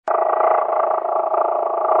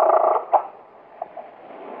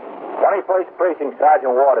21st Precinct,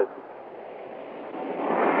 Sergeant Waters.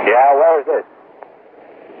 Yeah, where is this?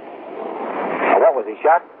 What, was he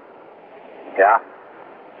shot? Yeah.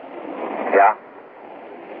 Yeah.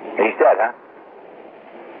 He's dead, huh?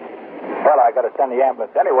 Well, I got to send the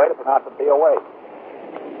ambulance anyway to pronounce the DOA.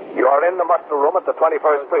 You are in the muster room at the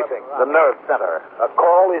 21st Precinct, the nerve center. A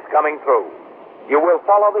call is coming through. You will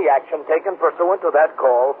follow the action taken pursuant to that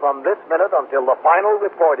call from this minute until the final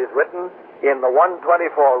report is written in the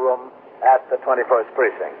 124 room at the 21st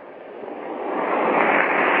Precinct.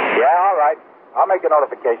 Yeah, all right. I'll make a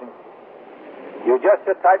notification. You just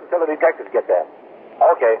sit tight until the detectives get there.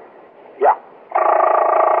 Okay. Yeah.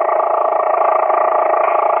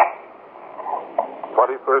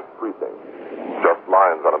 21st Precinct. Just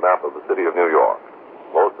lines on a map of the city of New York.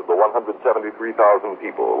 Most of the 173,000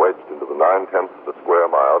 people wedged into the 9/10 of a square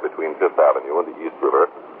mile between Fifth Avenue and the East River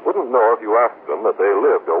wouldn't know if you asked them that they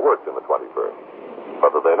lived or worked in the 21st.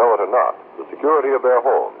 Whether they know it or not, the security of their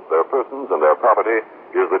homes, their persons, and their property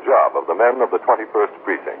is the job of the men of the 21st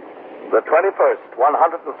Precinct. The 21st,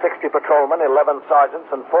 160 patrolmen, 11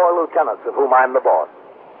 sergeants, and 4 lieutenants, of whom I'm the boss.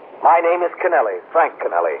 My name is Kennelly, Frank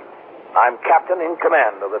Kennelly. I'm captain in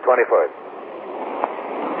command of the 21st.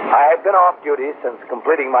 I had been off duty since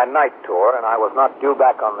completing my night tour, and I was not due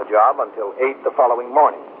back on the job until 8 the following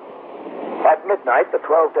morning. At midnight, the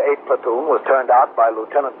 12 to 8 platoon was turned out by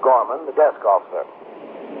Lieutenant Gorman, the desk officer.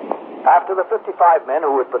 After the 55 men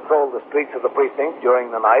who had patrolled the streets of the precinct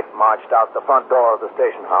during the night marched out the front door of the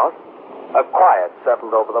station house, a quiet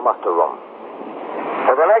settled over the muster room.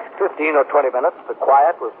 For the next 15 or 20 minutes, the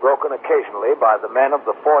quiet was broken occasionally by the men of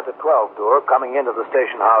the 4 to 12 tour coming into the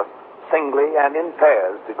station house singly and in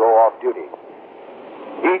pairs to go off duty.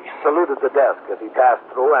 Each saluted the desk as he passed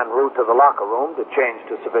through en route to the locker room to change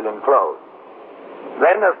to civilian clothes.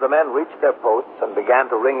 Then, as the men reached their posts and began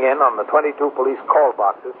to ring in on the 22 police call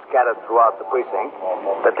boxes scattered throughout the precinct,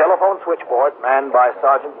 the telephone switchboard manned by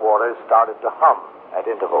Sergeant Waters started to hum at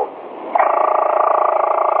intervals.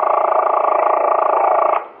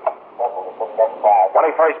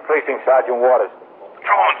 21st Precinct, Sergeant Waters.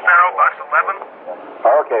 Patrolman Farrow, box 11.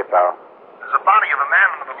 Okay, Farrow. There's a body of a man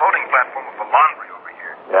on the loading platform of a laundry over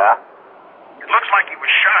here. Yeah? It looks like he was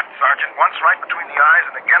shot, Sergeant, once right between the eyes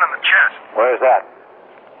and again in the chest. Where is that?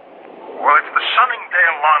 Well, it's the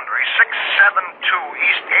Sunningdale Laundry, 672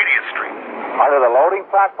 East 80th Street. Under the loading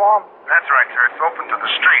platform? That's right, sir. It's open to the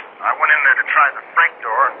street. I went in there to try the freight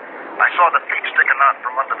door, and I saw the feet sticking out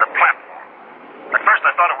from under the platform. At first,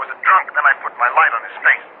 I thought it was a drunk, then I put my light on his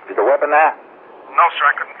face. Is the weapon there? No, sir,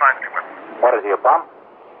 I couldn't find any weapon. What, is he a bum?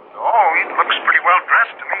 No, he looks pretty well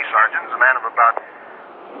dressed to me, Sergeant. He's a man of about,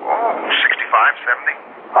 65,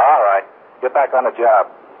 70. All right. Get back on the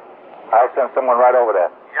job. I'll send someone right over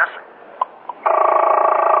there. Yes, sir.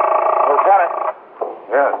 Lieutenant.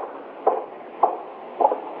 Yes.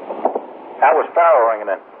 That was Farrow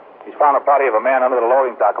ringing in. He's found a body of a man under the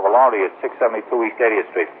loading dock of a laundry at 672 East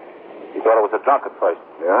 80th Street. He thought it was a drunk at first.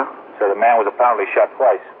 Yeah? So the man was apparently shot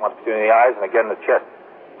twice, once between the eyes and again in the chest.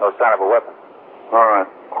 No sign of a weapon. All right.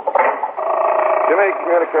 Jimmy,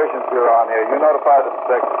 Communications Bureau on here. You notified the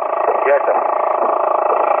detective? Yes, sir.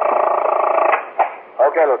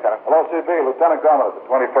 Okay, Lieutenant. Hello, CB. Lieutenant Gorman at the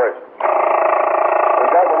 21st.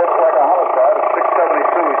 We've got what looks like a homicide at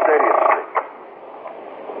 672 East 80th Street.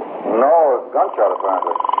 No, a gunshot,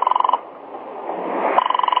 apparently.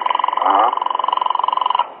 Uh-huh.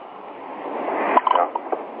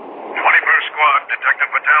 21st Squad, Detective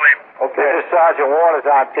Vitale. Okay. This is Sergeant Waters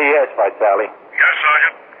on TS, Vitale. Yes,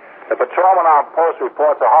 Sergeant. The patrolman on post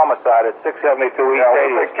reports a homicide at 672 East 80th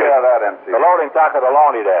We'll take care of that, MC. The loading dock of the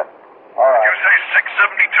laundry there. All Did you right. say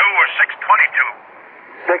 672 or 622?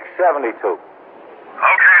 672.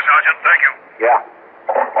 Okay, Sergeant. Thank you. Yeah.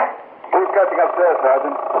 Who's catching upstairs,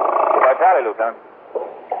 Sergeant? Vitale, Lieutenant.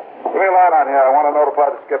 Give me a line on here. I want to notify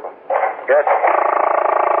the skipper. Yes.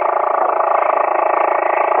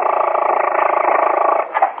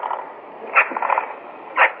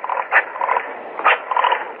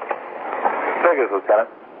 Figures, Lieutenant.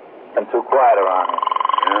 Been too quiet around here.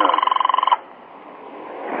 Yeah.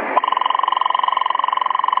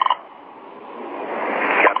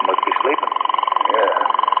 Captain must be sleeping. Yeah.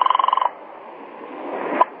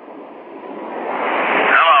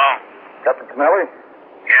 Hello. Captain Kennelly?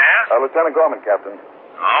 Yes? Lieutenant Gorman, Captain.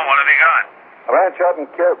 Oh, what have you got? A man shot and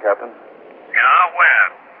killed, Captain. Yeah, where?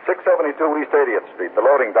 672 East 80th Street, the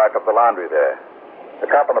loading dock of the laundry there. The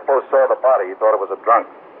cop on the post saw the body. He thought it was a drunk.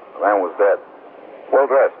 The man was dead. Well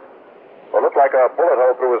dressed. Well, looked like a bullet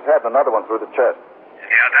hole through his head and another one through the chest.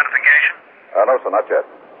 Any identification? No, sir, not yet.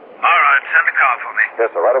 All right, send a car for me. Yes,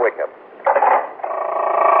 sir, right away, Captain.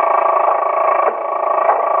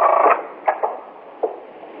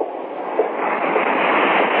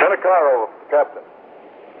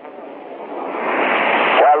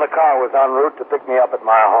 was en route to pick me up at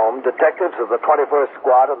my home, detectives of the 21st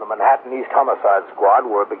Squad and the Manhattan East Homicide Squad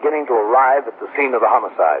were beginning to arrive at the scene of the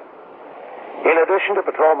homicide. In addition to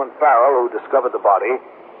Patrolman Farrell, who discovered the body,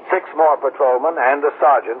 6 more patrolmen and a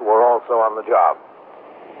sergeant were also on the job.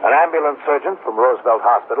 An ambulance surgeon from Roosevelt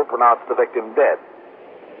Hospital pronounced the victim dead.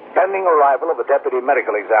 Pending arrival of a deputy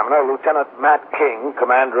medical examiner, Lieutenant Matt King,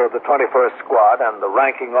 commander of the 21st Squad and the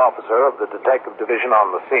ranking officer of the detective division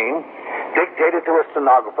on the scene, dictated to a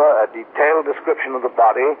stenographer a detailed description of the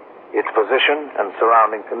body, its position, and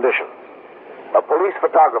surrounding conditions. A police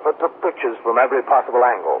photographer took pictures from every possible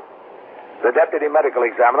angle. The deputy medical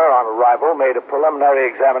examiner on arrival made a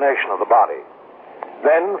preliminary examination of the body.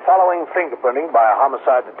 Then, following fingerprinting by a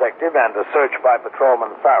homicide detective and a search by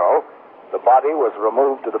Patrolman Farrell, the body was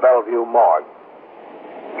removed to the Bellevue morgue.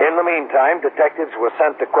 In the meantime, detectives were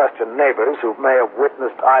sent to question neighbors who may have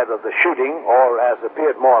witnessed either the shooting or, as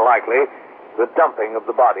appeared more likely, the dumping of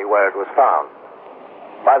the body where it was found.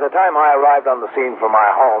 By the time I arrived on the scene for my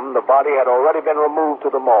home, the body had already been removed to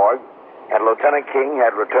the morgue, and Lieutenant King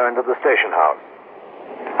had returned to the station house.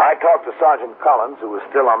 I talked to Sergeant Collins, who was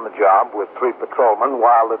still on the job, with 3 patrolmen,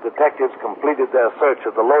 while the detectives completed their search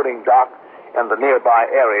of the loading dock and the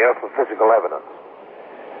nearby area for physical evidence.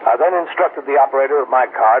 I then instructed the operator of my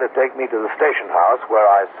car to take me to the station house, where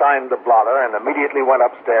I signed the blotter and immediately went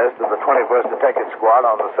upstairs to the 21st Detective Squad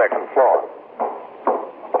on the 2nd floor.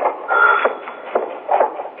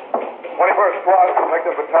 21st Squad,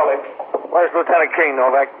 Detective Vitale. Where's Lieutenant King,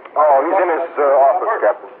 Novak? Oh, he's in his office,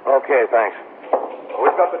 Captain. Okay, thanks.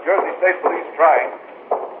 We've got the Jersey State Police trying.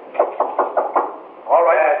 All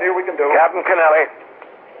right, let's see what we can do. Captain Kennelly.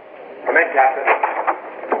 Come in, Captain.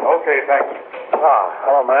 Okay, thanks. Oh,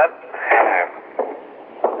 hello, Matt.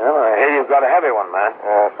 Well, I hear you've got a heavy one, Matt.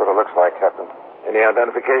 That's what it looks like, Captain. Any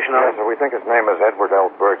identification on it? Yes, sir. We think his name is Edward L.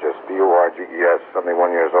 Burgess, B-U-R-G-E-S, 71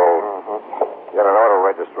 years old. He had an auto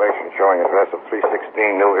registration showing address of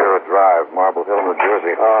 316 New Era Drive, Marble Hill, New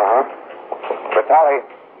Jersey. Vitale,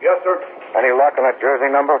 Yes, sir. any luck on that Jersey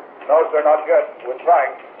number? No, sir, not yet. We're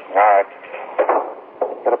trying. All right.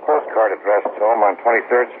 Got a postcard addressed to him on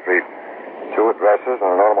 23rd Street. 2 addresses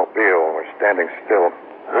and an automobile. We're standing still.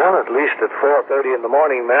 Well, at least at 4:30 in the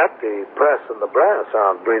morning, Matt, the press and the brass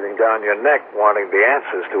aren't breathing down your neck wanting the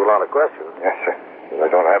answers to a lot of questions. Yes, sir. I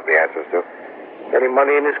don't have the answers to. Any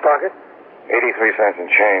money in his pocket? 83 cents in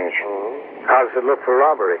change. How does it look for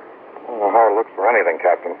robbery? I don't know how it looks for anything,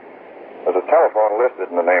 Captain. There's a telephone listed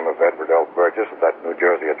in the name of Edward L. Burgess at that New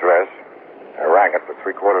Jersey address. I rang it for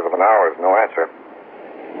 3/4 of an hour. There's no answer.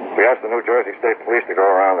 We asked the New Jersey State Police to go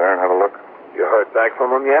around there and have a look. You heard back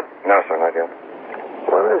from him yet? No, sir, not yet.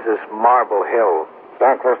 Where is this Marble Hill?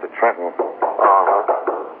 Down close to Trenton.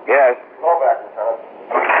 Yes. Novak, Lieutenant.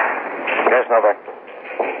 Yes, Novak.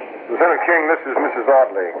 Lieutenant King, this is Mrs.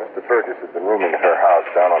 Audley. Mr. Burgess has been rooming at her house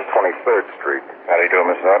down on 23rd Street. How do you do,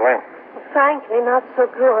 Mrs. Audley? Frankly, not so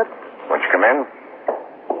good. Won't you come in?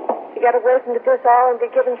 You got away from the this all and be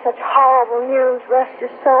given such horrible news. Rest your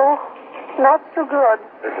soul. Not so good.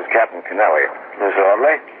 This is Captain Kennelly. Miss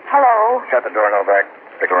Audley? Hello. Shut the door, Novak.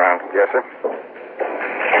 Stick around. Yes, sir.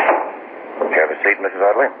 Have a seat, Mrs.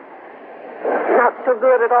 Audley. Not so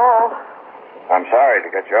good at all. I'm sorry to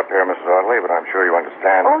get you up here, Mrs. Audley, but I'm sure you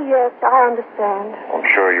understand. Oh, yes, I understand. I'm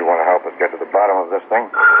sure you want to help us get to the bottom of this thing.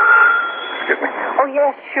 Excuse me. Oh,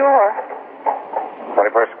 yes, sure.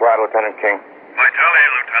 21st Squad, Lieutenant King. Vitale,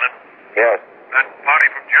 Lieutenant. Yes. That party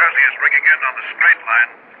from Jersey is ringing in on the straight line.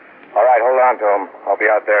 All right, hold on to him. I'll be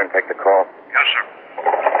out there and take the call. Yes, sir.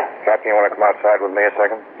 Captain, you want to come outside with me a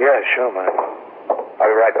second? Yeah, sure, man. I'll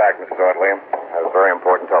be right back, Mrs. Audley. I have a very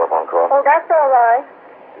important telephone call. Oh, that's all right.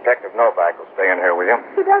 Detective Novak will stay in here with you.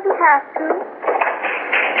 He doesn't have to.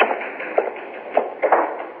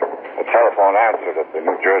 The telephone answered at the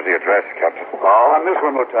New Jersey address, Captain. Oh, on this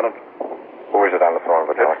one, Lieutenant. Who is it on the phone,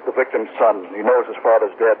 Lieutenant? It's the victim's son. He knows his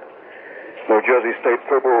father's dead. New Jersey State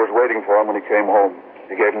Trooper was waiting for him when he came home.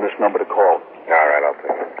 He gave him this number to call. All right, I'll take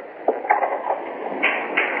it.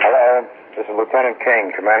 Hello, this is Lieutenant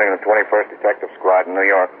King, commanding the 21st Detective Squad in New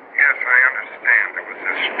York. Yes, I understand. There was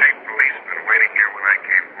a state policeman waiting here when I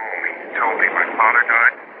came home. He told me my father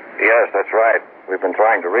died. Yes, that's right. We've been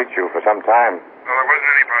trying to reach you for some time. Well, there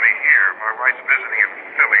wasn't anybody here. My wife's visiting in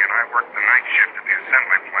Philly, and I work the night shift at the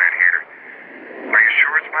assembly plant here. Are you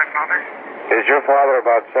sure it's my father? Is your father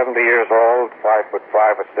about 70 years old,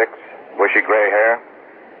 5'5" or 6, bushy gray hair?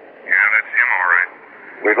 Yeah, that's him, all right.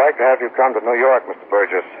 We'd like to have you come to New York, Mr.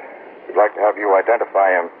 Burgess. We'd like to have you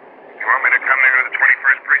identify him. You want me to come there to the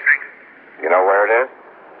 21st Precinct? You know where it is?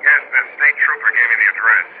 Yes, the state trooper gave me the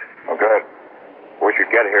address. Oh, good. We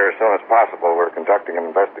should get here as soon as possible. We're conducting an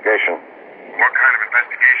investigation. What kind of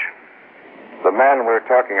investigation? The man we're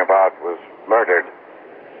talking about was murdered. Was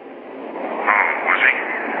he?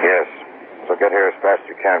 Yes. So get here as fast as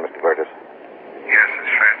you can, Mr. Burgess. Yes, as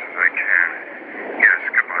fast as I can. Yes,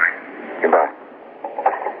 goodbye. Goodbye.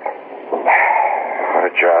 What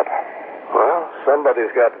a job. Well,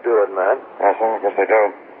 somebody's got to do it, man. Yes, sir, I guess they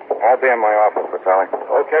do. I'll be in my office, Vitaly.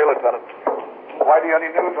 Okay, Lieutenant. Whitey, any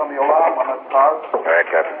news on the alarm on that car? All right,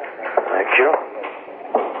 Captain. Thank you.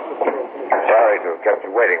 Sorry to have kept you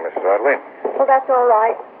waiting, Mrs. Audley. Well, that's all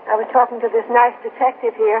right. I was talking to this nice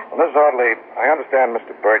detective here. Well, Mrs. Audley, I understand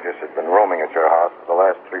Mr. Burgess has been roaming at your house for the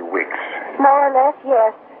last 3 weeks. More or less,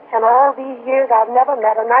 yes. And all these years, I've never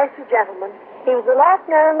met a nicer gentleman. He was the last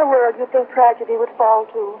man in the world you'd think tragedy would fall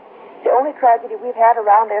to. The only tragedy we've had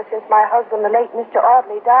around there since my husband, the late Mr.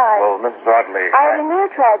 Audley, died. Well, Mrs. Audley... I had a near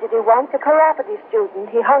tragedy once, a chiropody student.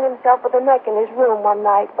 He hung himself with a neck in his room one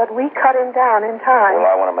night, but we cut him down in time. Well,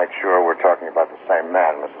 I want to make sure we're talking about the same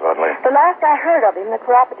man, Mrs. Audley. The last I heard of him, the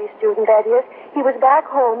chiropody student, that is, he was back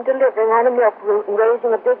home delivering on a milk route and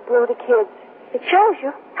raising a big brood of kids. It shows you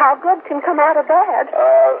how good can come out of bad.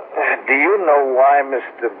 Do you know why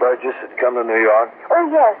Mr. Burgess had come to New York? Oh,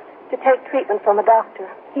 yes, to take treatment from a doctor.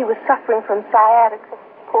 He was suffering from sciatica,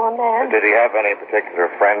 poor man. Did he have any particular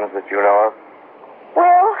friends that you know of?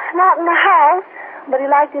 Well, not in the house, but he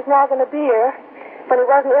liked his noggin of beer. When he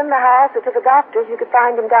wasn't in the house or to the doctor's, you could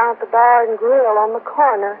find him down at the bar and grill on the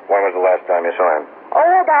corner. When was the last time you saw him?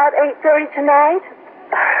 Oh, about 8:30 tonight.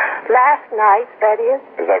 Last night, that is.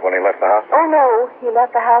 Is that when he left the house? Oh, no. He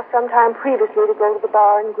left the house sometime previously to go to the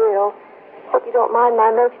bar and grill. Hope you don't mind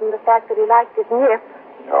my mentioning the fact that he liked his nip.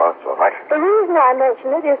 Oh, that's all right. The reason I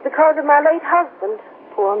mention it is because of my late husband.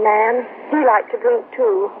 Poor man. He liked to drink,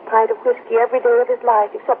 too. A pint of whiskey every day of his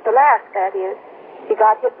life, except the last, that is. He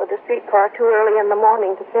got hit with a streetcar too early in the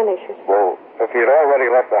morning to finish it. Well, if he had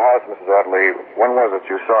already left the house, Mrs. Audley, when was it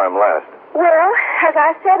you saw him last? Well, as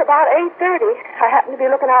I said, about 8:30. I happened to be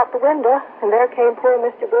looking out the window, and there came poor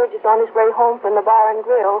Mr. Burgess on his way home from the bar and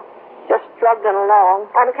grill. Just struggling along,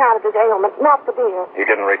 on account of his ailment, not the beer. He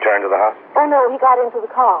didn't return to the house? Oh, no, he got into the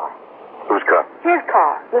car. Whose car? His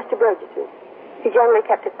car, Mr. Burgess's. He generally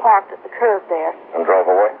kept it parked at the curb there. And drove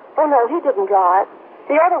away? Oh, no, he didn't drive.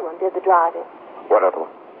 The other one did the driving. What other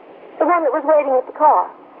one? The one that was waiting at the car.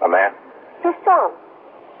 A man? His son.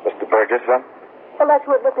 Mr. Burgess' son? Well, that's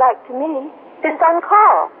what it looked like to me. His son,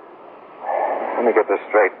 Carl. Let me get this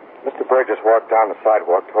straight. Mr. Burgess walked down the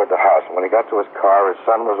sidewalk toward the house, and when he got to his car, his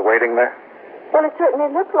son was waiting there? Well, it certainly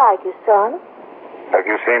looked like his son. Have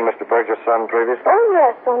you seen Mr. Burgess' son previously? Oh,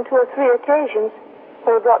 yes, on 2 or 3 occasions.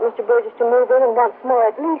 When he brought Mr. Burgess to move in, and once more,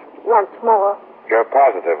 at least once more. You're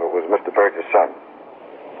positive it was Mr. Burgess' son?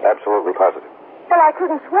 Absolutely positive? Well, I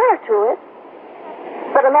couldn't swear to it.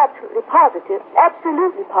 But I'm absolutely positive.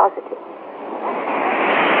 Absolutely positive.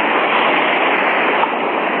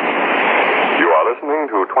 You are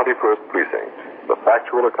listening to 21st Precinct, the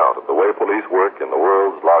factual account of the way police work in the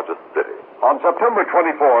world's largest city. On September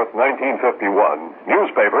 24th, 1951,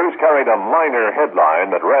 newspapers carried a minor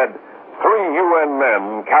headline that read, 3 UN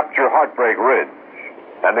men capture Heartbreak Ridge.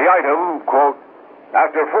 And the item, quote,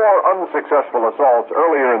 after 4 unsuccessful assaults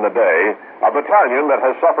earlier in the day, a battalion that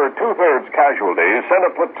has suffered 2/3 casualties sent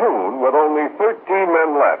a platoon with only 13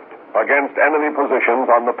 men left against enemy positions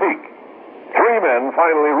on the peak. 3 men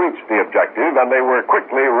finally reached the objective, and they were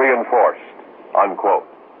quickly reinforced, unquote.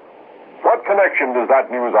 What connection does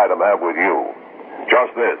that news item have with you?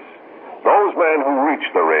 Just this. Those men who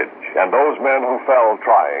reached the ridge, and those men who fell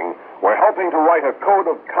trying, were helping to write a code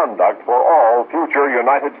of conduct for all future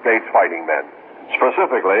United States fighting men.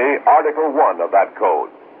 Specifically, Article 1 of that code.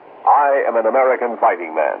 I am an American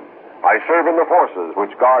fighting man. I serve in the forces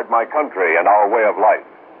which guard my country and our way of life.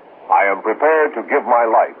 I am prepared to give my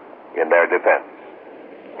life in their defense.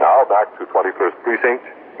 Now back to 21st Precinct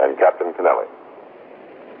and Captain Kennelly.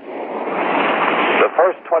 The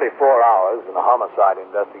first 24 hours in a homicide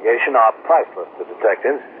investigation are priceless to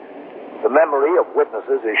detectives. The memory of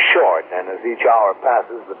witnesses is short, and as each hour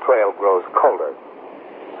passes, the trail grows colder.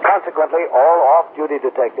 Consequently, all off-duty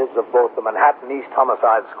detectives of both the Manhattan East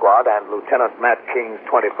Homicide Squad and Lieutenant Matt King's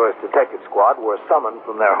 21st Detective Squad were summoned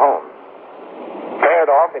from their homes. Paired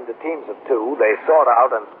off into teams of 2, they sought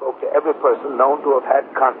out and spoke to every person known to have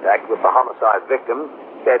had contact with the homicide victim,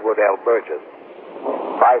 Edward L. Burgess.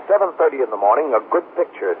 By 7:30 in the morning, a good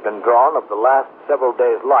picture had been drawn of the last several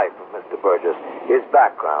days' life of Mr. Burgess, his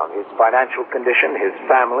background, his financial condition, his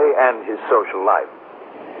family, and his social life.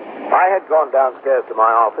 I had gone downstairs to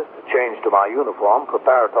my office to change to my uniform,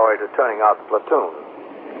 preparatory to turning out the platoon.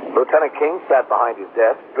 Lieutenant King sat behind his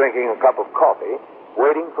desk, drinking a cup of coffee,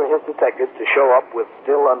 waiting for his detectives to show up with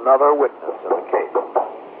still another witness in the case.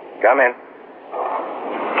 Come in.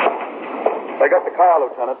 They got the car,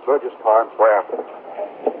 Lieutenant. Burgess' car. Where?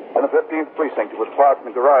 In the 15th precinct. It was parked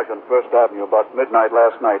in the garage on 1st Avenue about midnight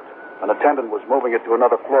last night. An attendant was moving it to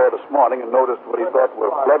another floor this morning and noticed what he thought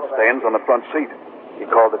were blood stains on the front seat. He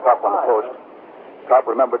called the cop on the post. The cop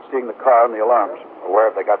remembered seeing the car and the alarms. Where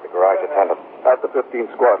have they got the garage attendant? At the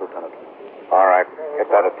 15th squad, Lieutenant. All right. Get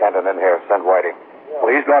that attendant in here. Send Whitey.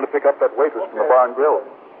 Well, he's going to pick up that waitress from the bar and grill.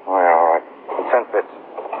 Oh, yeah, all right. Send Fitz.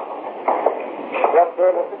 Yes, sir.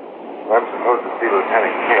 I'm supposed to see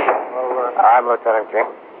Lieutenant King. I'm Lieutenant King.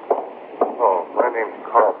 Oh, my name's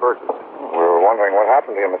Carl Burgess. We were wondering what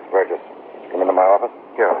happened to you, Mr. Burgess. Come into my office?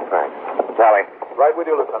 Yeah, thanks. Sally. Right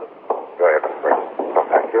with you, Lieutenant. Go ahead, Mr. Burgess.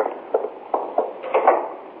 Thank you.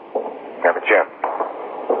 Have a chair.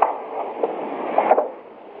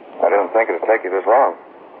 I didn't think it'd take you this long.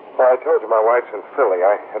 Well, I told you my wife's in Philly.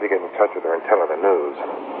 I had to get in touch with her and tell her the news.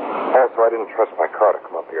 Also, I didn't trust my car to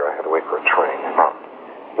come up here. I had to wait for a train. Oh.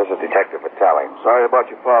 This is Detective Vitale. Sorry about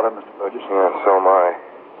your father, Mr. Burgess. Yeah, so am I.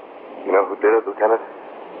 You know who did it, Lieutenant?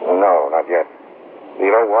 No, not yet. You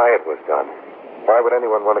know why it was done? Why would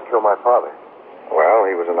anyone want to kill my father? Well,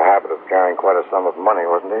 he was in the habit of carrying quite a sum of money,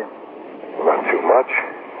 wasn't he? Not too much.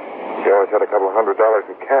 He always had a couple of $100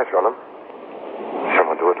 in cash on him.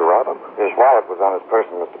 Someone do it to rob him? His wallet was on his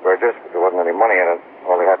person, Mr. Burgess, but there wasn't any money in it.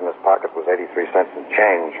 All he had in his pocket was 83 cents in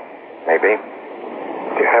change. Maybe.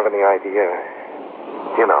 Do you have any idea?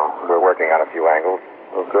 You know. We're working on a few angles.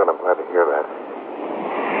 Oh, good. I'm glad to hear that.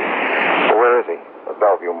 Well, where is he? The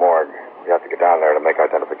Bellevue morgue. We have to get down there to make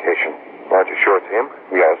identification. Aren't you sure it's him?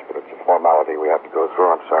 Yes, but it's a formality we have to go through.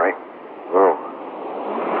 I'm sorry. Oh.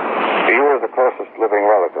 You were the closest living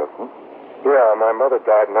relative, Yeah, my mother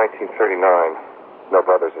died in 1939. No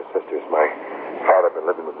brothers or sisters. My father been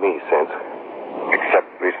living with me since. Except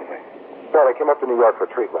recently. Well, I came up to New York for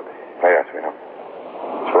treatment. Oh, yes, we know.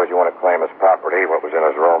 Suppose you want to claim as property what was in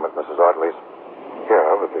his room at Mrs. Audley's?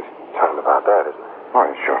 Yeah, but there's time about that, isn't there? Oh,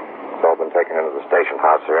 yeah, sure. It's all been taken into the station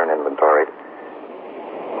house here and inventoried.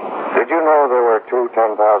 Did you know there were two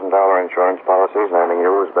 $10,000 insurance policies naming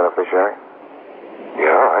you as beneficiary?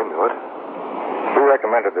 Yeah, I knew it. Who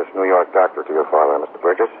recommended this New York doctor to your father, Mr.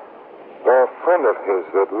 Burgess? A friend of his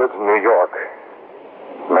that lives in New York.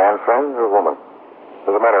 Man friend or woman?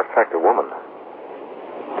 As a matter of fact, a woman.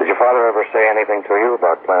 Did your father ever say anything to you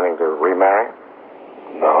about planning to remarry?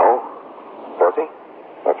 No. Was he?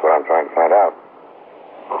 That's what I'm trying to find out.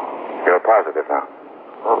 You're positive now?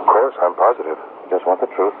 Well, of course, I'm positive. Just want the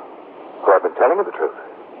truth. Well, I've been telling you the truth.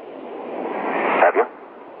 Have you?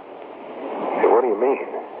 Hey, what do you mean?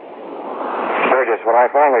 Burgess, when I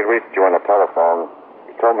finally reached you on the telephone,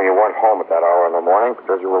 you told me you weren't home at that hour in the morning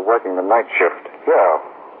because you were working the night shift. Yeah.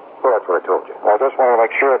 Well, that's what I told you. I just wanted to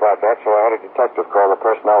make sure about that, so I had a detective call the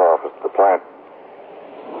personnel office to the plant.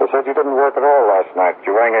 They said you didn't work at all last night.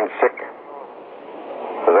 You rang in sick.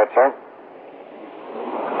 Is that so?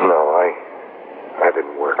 No, I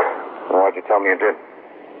didn't work. Well, why'd you tell me you did?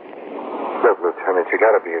 Look, Lieutenant, you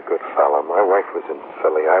gotta be a good fellow. My wife was in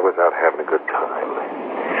Philly. I was out having a good time.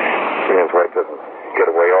 Man's wife doesn't get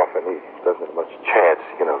away often. He doesn't have much chance,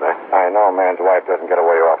 you know that. I know a man's wife doesn't get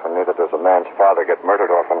away often. Neither does a man's father get murdered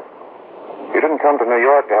often. You didn't come to New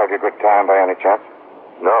York to have your good time by any chance?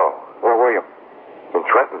 No. Where were you? In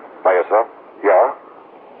Trenton. By yourself? Yeah?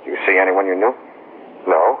 Did you see anyone you knew?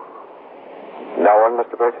 No. No one,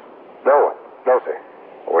 Mr. Burgess? No one. No, sir.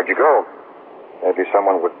 Where'd you go? Maybe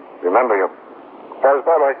someone would remember you. I was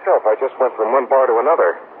by myself. I just went from one bar to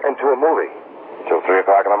another and to a movie. Till 3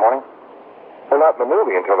 o'clock in the morning? Well, not in the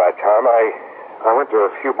movie until that time. I went to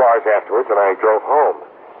a few bars afterwards and I drove home.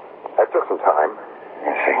 That took some time.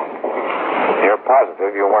 I see. You're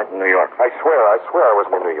positive you weren't in New York? I swear I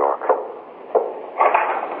wasn't in New York.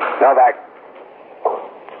 Now back.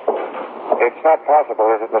 It's not possible,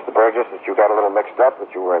 is it, Mr. Burgess, that you got a little mixed up, that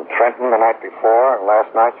you were in Trenton the night before, and last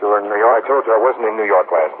night you were in New York? I told you I wasn't in New York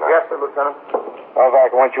last night. Yes, sir, Lieutenant. Novak,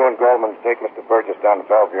 I want you and Goldman to take Mr. Burgess down to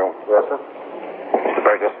Bellevue. Yes, sir. Mr.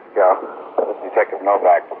 Burgess? Yeah? This is Detective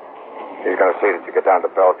Novak. He's going to see that you get down to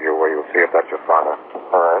Bellevue, where you'll see if that's your father.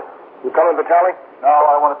 All right. You coming, Vitale? No,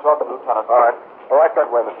 I want to talk to the Lieutenant. All right. All right, that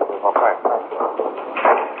way, Mr. Burgess. Okay.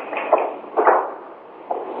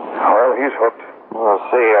 Well, he's hooked. We'll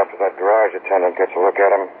see after that garage attendant gets a look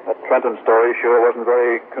at him. That Trenton story sure wasn't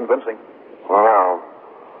very convincing. Well, no.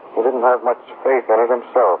 He didn't have much faith in it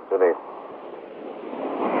himself, did he?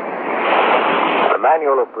 The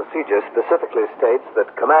Manual of Procedure specifically states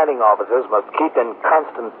that commanding officers must keep in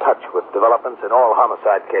constant touch with developments in all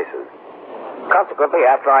homicide cases. Consequently,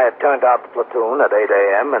 after I had turned out the platoon at 8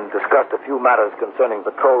 a.m. and discussed a few matters concerning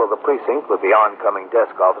patrol of the precinct with the oncoming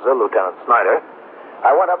desk officer, Lieutenant Snyder,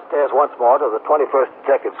 I went upstairs once more to the 21st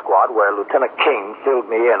Detective Squad, where Lieutenant King filled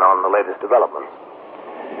me in on the latest developments.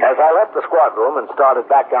 As I left the squad room and started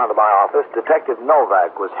back down to my office, Detective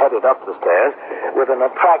Novak was headed up the stairs with an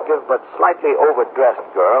attractive but slightly overdressed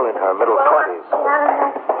girl in her middle 20s. I don't know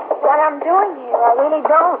what I'm doing here. I really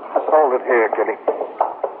don't. Just hold it here, Kitty.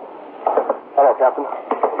 Hello, Captain.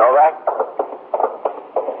 Novak?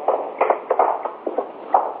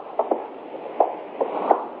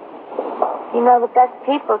 You know the best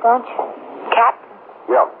people, don't you? Captain.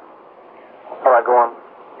 Yeah. All right, go on.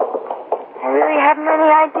 I really haven't any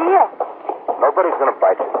idea. Nobody's going to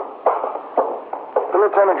bite you. The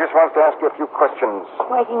lieutenant just wants to ask you a few questions.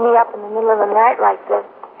 Waking me up in the middle of the night like this.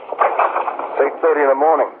 It's 8:30 in the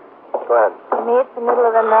morning. Go ahead. For me, it's the middle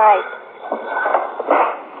of the night.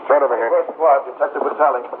 Right over here. First squad, Detective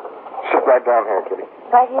Vitale. Sit right down here, Kitty.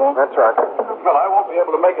 Right here? That's right. Well, I won't be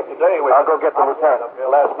able to make it today. I'll go get the lieutenant. Up here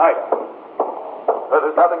last night.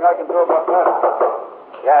 There's nothing I can do about that.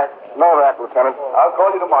 Yes. Novak, Lieutenant. I'll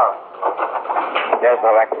call you tomorrow. Yes,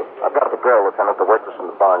 Novak. I've got the girl, Lieutenant, the waitress in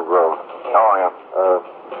the bar and grill. Oh, yeah.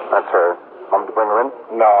 That's her. Want me to bring her in?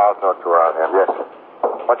 No, I'll talk to her out here. Yes, sir.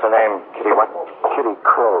 What's her name, Kitty? What? Kitty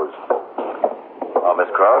Crows. Oh, Miss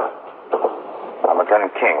Crows? I'm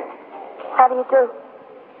Lieutenant King. How do you do?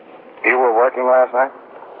 You were working last night?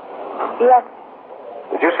 Yes.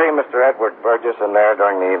 Did you see Mr. Edward Burgess in there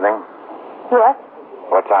during the evening? Yes?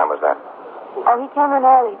 What time was that? Oh, he came in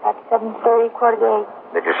early, about 7:30, 7:45.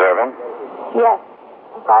 Did you serve him? Yes.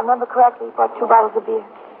 If I remember correctly, he bought 2 bottles of beer.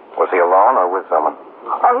 Was he alone or with someone?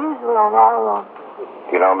 Oh, he was alone, all alone.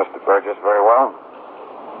 Do you know Mr. Burgess very well?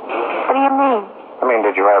 What do you mean? I mean,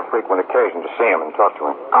 did you have frequent occasion to see him and talk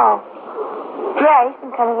to him? Oh. Yeah, he's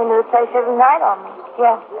been coming into the place every night almost.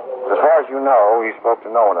 Yeah. As far as you know, he spoke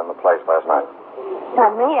to no one in the place last night.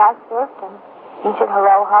 Not me, I served him. He said,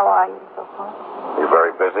 hello, how are you, and so forth. You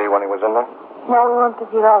very busy when he was in there? No, we weren't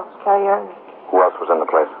busy at all. It was very early. Who else was in the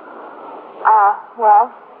place? Well,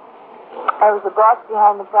 there was the boss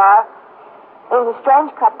behind the bar. There was a strange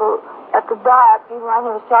couple at the bar, people I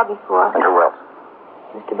never saw before. And who else?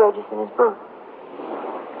 Mr. Burgess in his booth.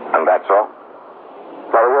 And that's all?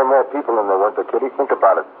 Now, there were more people in there, weren't there, Kitty? Think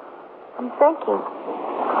about it. I'm thinking.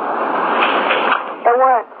 There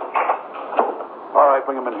weren't. All right,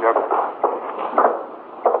 bring him in here.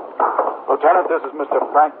 Lieutenant, this is Mr.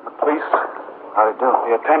 Frank McLeese. How do you do?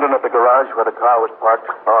 The attendant at the garage where the car was parked.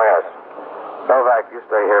 Oh, yes. Novak, you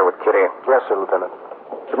stay here with Kitty. Yes, sir, Lieutenant.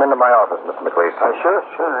 Come into my office, Mr. McLeese. Sure.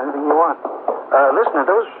 Anything you want. Listen, do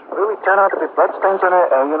those really turn out to be bloodstains on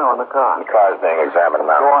the car? The car's being examined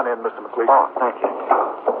now. Go on in, Mr. McLeese. Oh, thank you.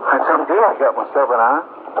 That's some deal I got myself in, huh?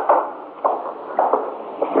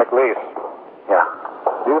 Mr. McLeese. Yeah.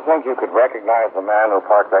 Do you think you could recognize the man who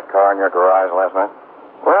parked that car in your garage last night?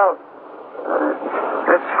 Well,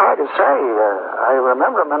 it's hard to say. I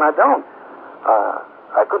remember him and I don't.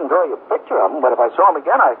 I couldn't draw you a picture of him, but if I saw him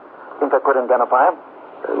again, I think I could identify him.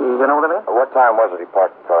 You know what I mean? What time was it he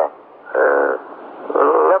parked the car?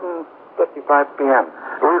 11:55 p.m.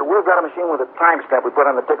 We've got a machine with a timestamp we put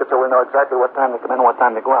on the ticket so we know exactly what time they come in and what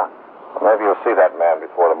time they go out. Well, maybe you'll see that man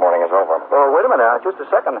before the morning is over. Oh, wait a minute. Just a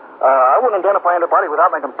second. I wouldn't identify anybody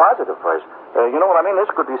without making positive first. You know what I mean?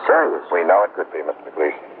 This could be serious. We know it could be, Mr.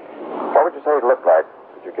 McLeese. What would you say he looked like?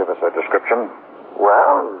 Could you give us a description?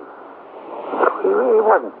 Well, he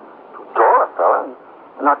wasn't too tall a fella, and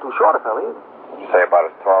not too short a fella either. Would you say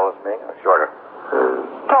about as tall as me or shorter?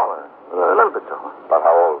 Taller. A little bit taller. About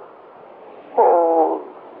how old? Oh,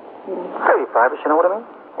 35-ish, you know what I mean?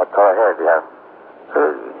 What color hair do you have?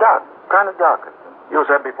 Dark. Kind of dark. You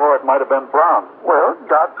said before it might have been brown. Well,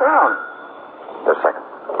 dark brown. Just a second.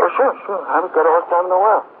 Oh, sure. I haven't got all the time in the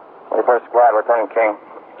world. 21st Squad, Lieutenant King.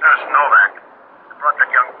 There's Novak. I brought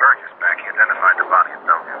that young Burgess back. He identified the body of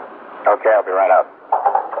Belgium. Okay, I'll be right out.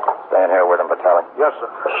 Stay in here with him, Vitale. Yes,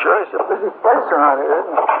 sir. Sure, it's a busy place around here,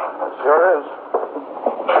 isn't it? It sure is.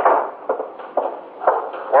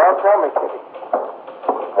 Well, tell me, Kitty.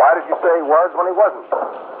 Why did you say he was when he wasn't?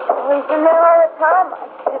 Well, he's in there all the time.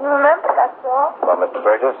 I didn't remember, that's all. Well, Mr.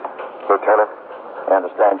 Burgess? Lieutenant? I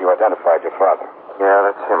understand you identified your father. Yeah,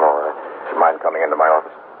 that's him, all right. Do you mind coming into my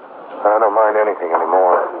office? I don't mind anything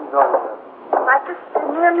anymore. I just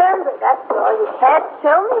didn't remember, that's all. You can't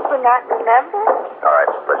kill me for not remembering. All right,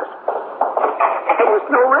 Mr. Burgess. There was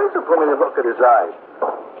no reason for me to look at his eyes.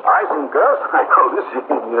 Eyes and girls, I notice.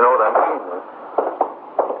 You know what I mean?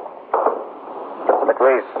 Mr.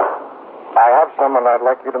 McLeese, I have someone I'd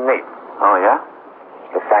like you to meet. Oh, yeah?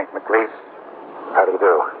 Mr. Frank McLeese. How do you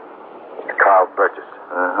do? Mr. Carl Burgess.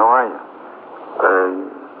 How are you?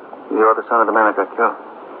 You're the son of the man that got killed.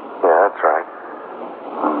 Yeah, that's right.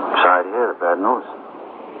 I'm sorry to hear the bad news.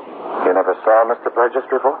 You never saw Mr. Burgess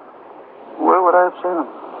before? Where would I have seen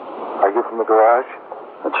him? Are you from the garage?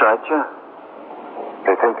 That's right, yeah.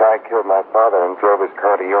 They think I killed my father and drove his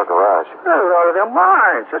car to your garage. They're out of their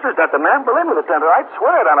minds. This is not the man. Believe me, Lieutenant, I'd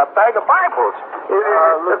swear it on a bag of Bibles.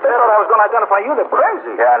 If they thought I was going to identify you, they're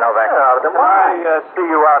crazy. Yeah, Novak. They're out of their minds. Can I see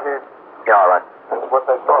you out here? Yeah, all right. That's what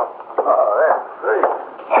they thought. Oh, there. See.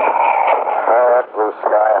 That blew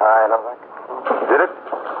sky high, Novak. Did it?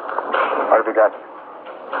 What have you got?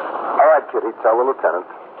 All right, Kitty, tell the lieutenant.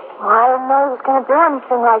 Well, I didn't know he was going to do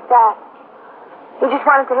anything like that. He just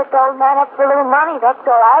wanted to hit the old man up for a little money, that's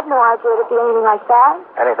all. I had no idea it'd be anything like that.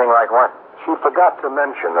 Anything like what? She forgot to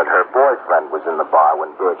mention that her boyfriend was in the bar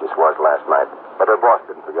when Burgess was last night. But her boss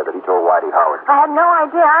didn't forget that he told Whitey Howard. I had no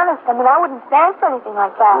idea, honest. I mean, I wouldn't stand for anything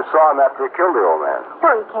like that. You saw him after he killed the old man.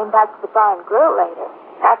 Well, he came back to the bar and grill later,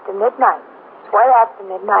 after midnight. It's way after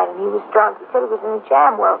midnight, and he was drunk. He said he was in a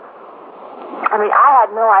jam. Well, I mean, I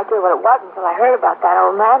had no idea what it was until I heard about that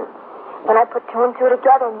old man. Then I put two and two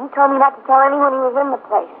together, and he told me not to tell anyone he was in the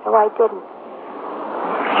place, so I didn't.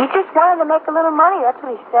 He just wanted to make a little money, that's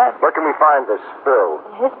what he said. Where can we find this Phil?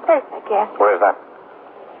 In his place, I guess. Where's that?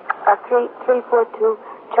 342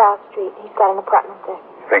 Charles Street. He's got an apartment there.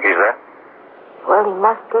 Think he's there? Well, he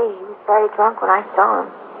must be. He was very drunk when I saw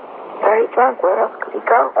him. Very drunk. Where else could he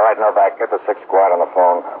go? All right, Novak, get the 6th squad on the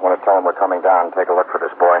phone. I want to tell him we're coming down and take a look for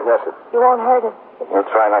this boy. Yes, sir. You won't hurt him. You'll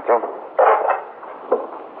try not to.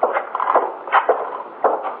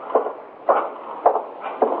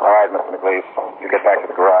 All right, Mr. McLeese. You get back to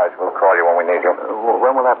the garage. We'll call you when we need you.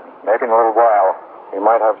 When will that be? Maybe in a little while. We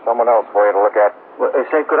might have someone else for you to look at. Well,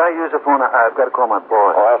 say, could I use the phone? I've got to call my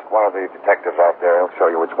boss. I'll ask one of the detectives out there. He'll show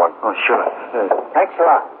you which one. Oh, sure. Thanks a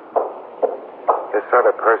lot. This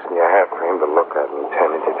other person you have for him to look at,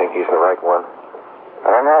 Lieutenant, you think he's the right one?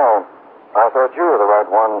 I don't know. I thought you were the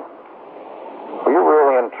right one. Were you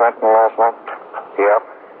really in Trenton last night? Yep.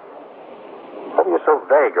 What are you so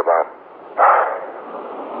vague about?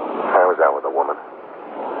 I was out with a woman.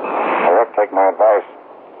 Well, let's take my advice.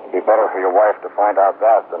 It'd be better for your wife to find out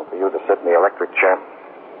that than for you to sit in the electric chair.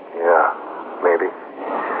 Yeah, maybe.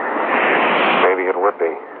 Maybe it would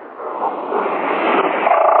be.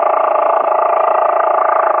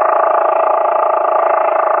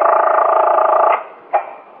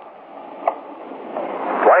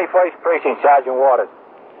 First Precinct, Sergeant Waters.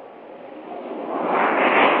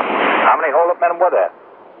 How many hold-up men were there?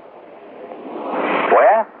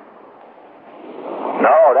 Where?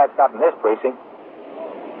 No, that's not in this precinct.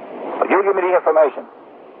 But you give me the information.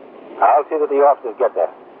 I'll see that the officers get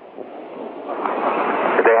there.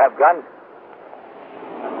 Did they have guns?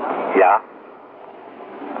 Yeah.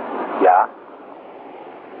 Yeah.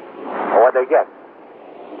 What'd they get?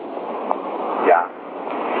 Yeah.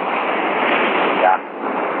 Yeah.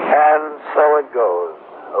 And so it goes.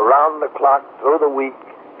 Around the clock, through the week,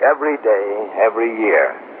 every day, every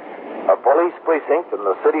year. A police precinct in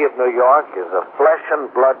the city of New York is a flesh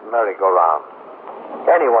and blood merry-go-round.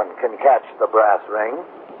 Anyone can catch the brass ring,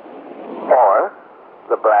 or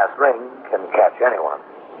the brass ring can catch anyone.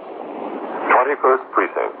 21st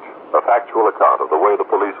Precinct, a factual account of the way the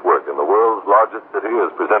police work in the world's largest city,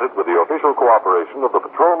 is presented with the official cooperation of the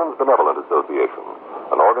Patrolmen's Benevolent Association,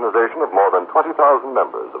 an organization of more than 20,000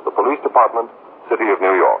 members of the Police Department, City of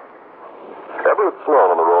New York. Everett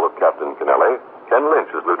Sloan in the role of Captain Kennelly, Ken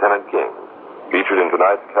Lynch as Lieutenant King. Featured in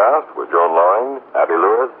tonight's cast were Joan Loring, Abby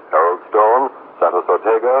Lewis, Harold Stone, Santos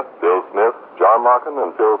Ortega, Bill Smith, John Larkin,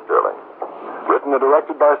 and Phil Sterling. Written and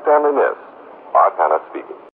directed by Stanley Niss. Art Hannah speaking.